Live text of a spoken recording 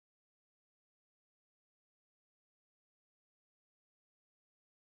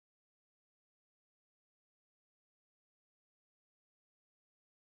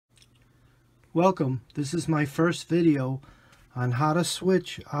Welcome. This is my first video on how to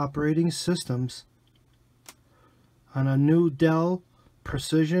switch operating systems on a new Dell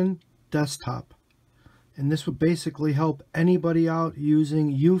Precision desktop. And this would basically help anybody out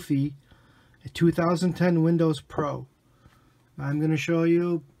using UEFI, a 2010 Windows Pro. I'm going to show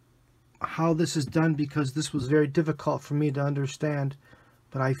you how this is done because this was very difficult for me to understand.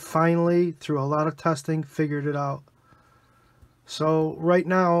 But I finally, through a lot of testing, figured it out. So right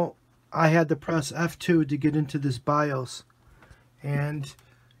now, I had to press F2 to get into this BIOS, and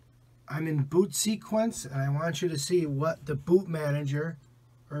I'm in boot sequence, and I want you to see what the boot manager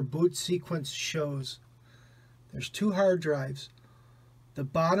or boot sequence shows. There's two hard drives. The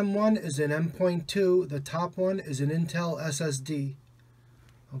bottom one is an M.2, the top one is an Intel SSD.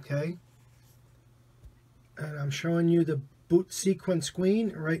 Okay? And I'm showing you the boot sequence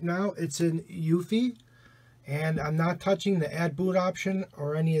screen. Right now it's in UEFI, and I'm not touching the add boot option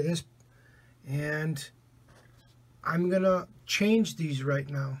or any of this. And I'm going to change these right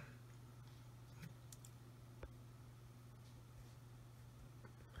now.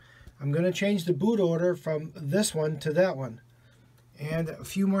 I'm going to change the boot order from this one to that one. And a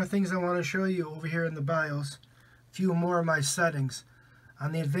few more things I want to show you over here in the BIOS. A few more of my settings.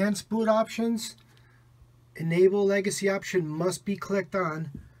 On the advanced boot options, enable legacy option must be clicked on,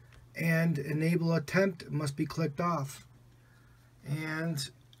 and enable attempt must be clicked off. And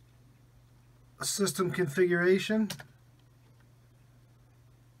system configuration,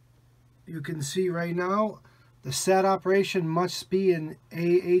 you can see right now the set operation must be in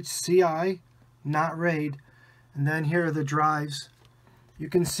AHCI, not RAID. And then here are the drives. You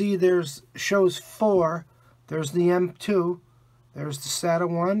can see shows 4. There's the M2, there's the SATA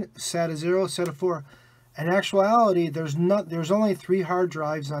 1, SATA 0, SATA 4. In actuality, there's only 3 hard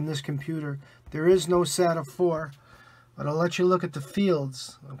drives on this computer. There is no SATA 4, but I'll let you look at the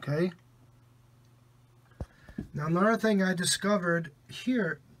fields, okay? Now, another thing I discovered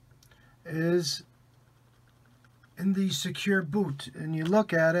here is in the secure boot, and you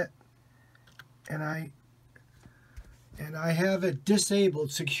look at it, and I have it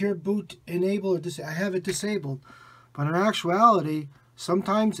disabled. Secure boot enable or disable. I have it disabled, but in actuality,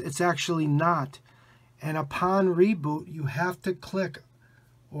 sometimes it's actually not. And upon reboot, you have to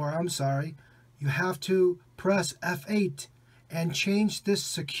you have to press F8 and change this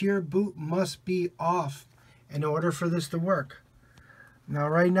secure boot must be off in order for this to work. Now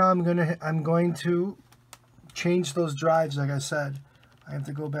right now I'm going to change those drives. Like I said, I have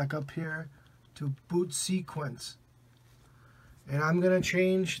to go back up here to boot sequence, and I'm going to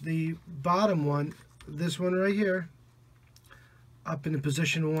change the bottom one, this one right here, up into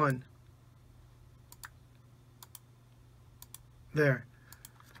position 1. There.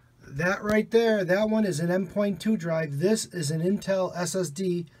 That right there, that one is an M.2 drive. This is an Intel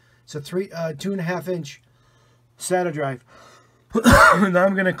SSD. It's a 2.5 inch SATA drive. Now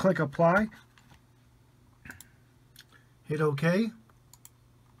I'm going to click apply, hit OK,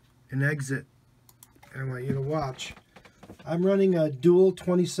 and exit. And I want you to watch. I'm running a dual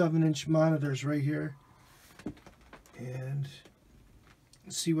 27-inch monitors right here, and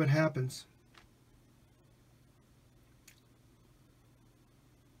let's see what happens.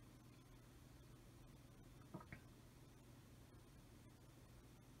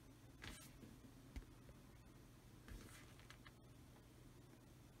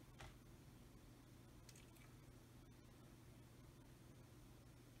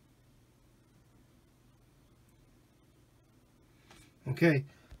 Okay,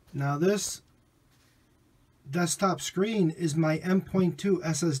 now this desktop screen is my M.2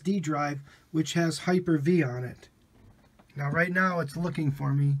 SSD drive, which has Hyper-V on it. Now right now it's looking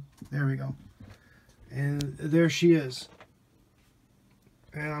for me. There we go. And there she is.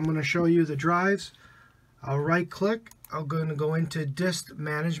 And I'm going to show you the drives. I'll right click. I'm going to go into disk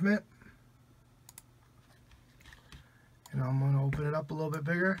management. And I'm going to open it up a little bit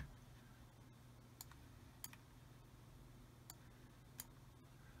bigger.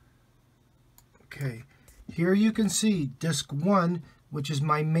 Okay, here you can see disk 1, which is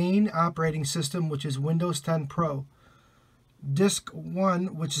my main operating system, which is Windows 10 Pro. Disk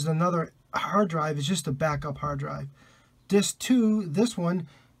 1, which is another hard drive, is just a backup hard drive. Disk 2, this one,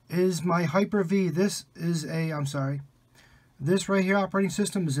 is my Hyper-V. This is a, this right here operating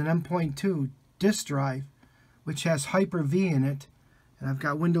system is an M.2 disk drive, which has Hyper-V in it. And I've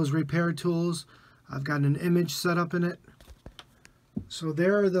got Windows Repair Tools. I've got an image set up in it. So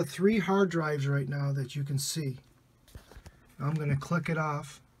there are the 3 hard drives right now that you can see. I'm going to click it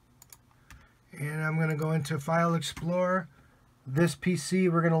off, and I'm going to go into File Explorer. This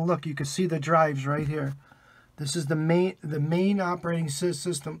PC, we're going to look. You can see the drives right here. This is the main operating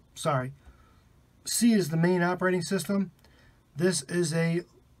system. Sorry, see is the main operating system. This is a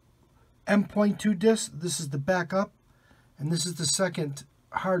M.2 disk. This is the backup, and this is the second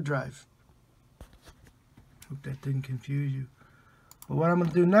hard drive. Hope that didn't confuse you. But what I'm going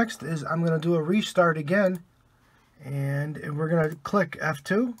to do next is I'm going to do a restart again, and we're going to click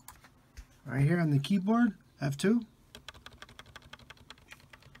F2 right here on the keyboard, F2,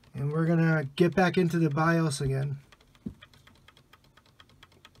 and we're going to get back into the BIOS again.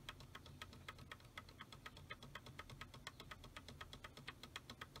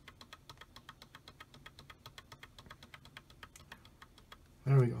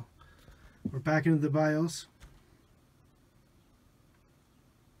 There we go. We're back into the BIOS.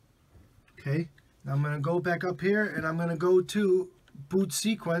 Okay, now I'm going to go back up here and I'm going to go to boot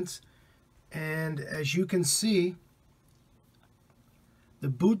sequence, and as you can see, the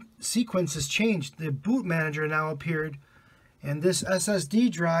boot sequence has changed. The boot manager now appeared, and this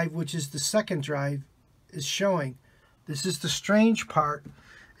SSD drive, which is the second drive, is showing. This is the strange part,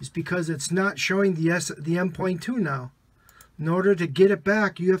 is because it's not showing the M.2 now. In order to get it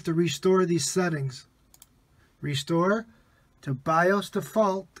back, you have to restore these settings. Restore to BIOS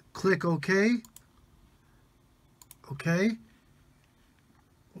default, click OK. OK.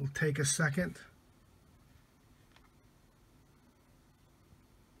 We'll take a second.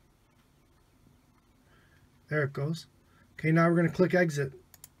 There it goes. Okay, now we're going to click exit.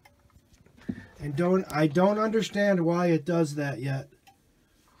 And I don't understand why it does that yet.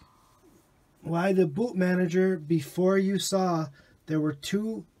 Why the boot manager, before you saw there were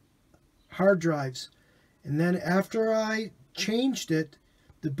 2 hard drives, and then after I changed it,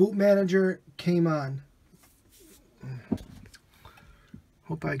 the boot manager came on.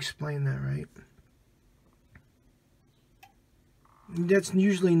 Hope I explained that right. That's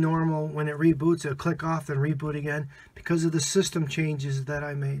usually normal when it reboots. It'll click off and reboot again because of the system changes that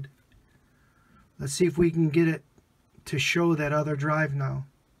I made. Let's see if we can get it to show that other drive now.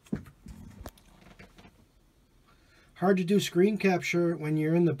 Hard to do screen capture when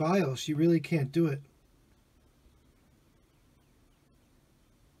you're in the BIOS. You really can't do it.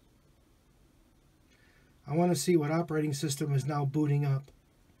 I want to see what operating system is now booting up.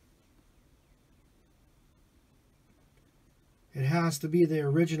 It has to be the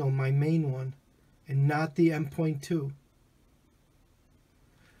original, my main one, and not the M.2.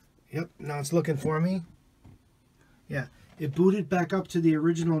 Yep, now it's looking for me. Yeah, it booted back up to the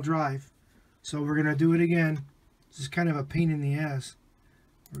original drive. So we're going to do it again. This is kind of a pain in the ass.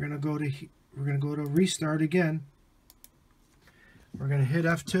 We're going to go to restart again. We're going to hit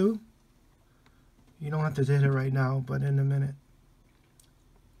F2. You don't have to hit it right now, but in a minute.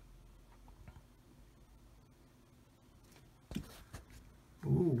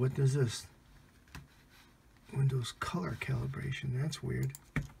 Ooh, what is this? Windows color calibration. That's weird.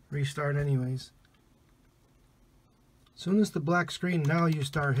 Restart anyways. As soon as the black screen, now you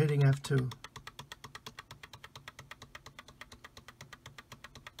start hitting F2.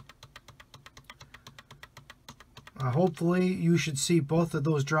 Hopefully you should see both of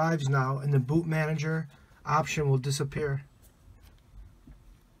those drives now, and the boot manager option will disappear.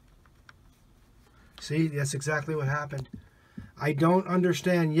 See, that's exactly what happened. I don't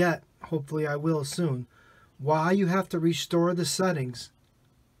understand yet, hopefully I will soon, why you have to restore the settings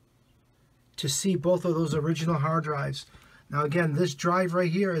to see both of those original hard drives. Now again, this drive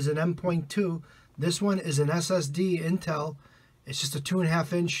right here is an M.2. This one is an SSD Intel. It's just a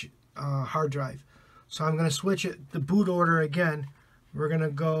 2.5 inch hard drive. So I'm going to switch it, the boot order again. We're going to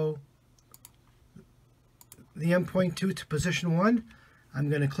go the M.2 to position 1. I'm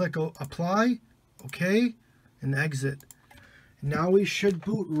going to click Apply, OK, and Exit. Now we should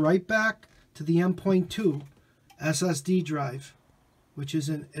boot right back to the M.2 SSD drive, which is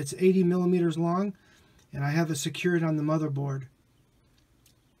it's 80 millimeters long, and I have it secured on the motherboard.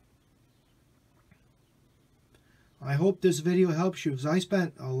 I hope this video helps you, because I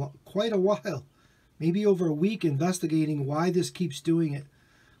spent quite a while, maybe over a week, investigating why this keeps doing it.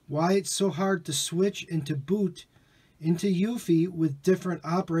 Why it's so hard to switch into boot into UEFI with different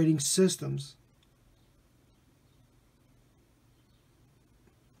operating systems.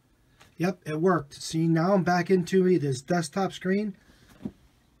 Yep, it worked. See, now I'm back into this desktop screen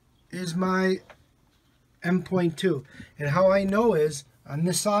is my M.2. And how I know is, on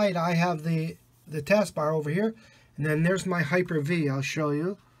this side I have the taskbar over here, and then there's my Hyper-V. I'll show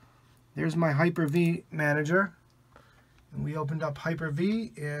you. There's my Hyper-V manager. And we opened up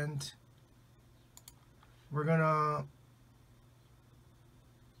Hyper-V, and we're gonna,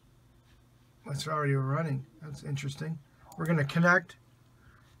 it's already running. That's interesting. We're gonna connect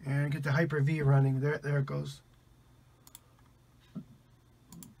and get the Hyper-V running. There it goes.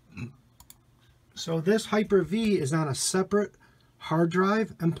 So this Hyper-V is on a separate hard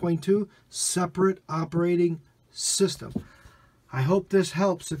drive, M.2, separate operating system. I hope this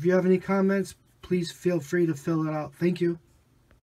helps. If you have any comments, please feel free to fill it out. Thank you.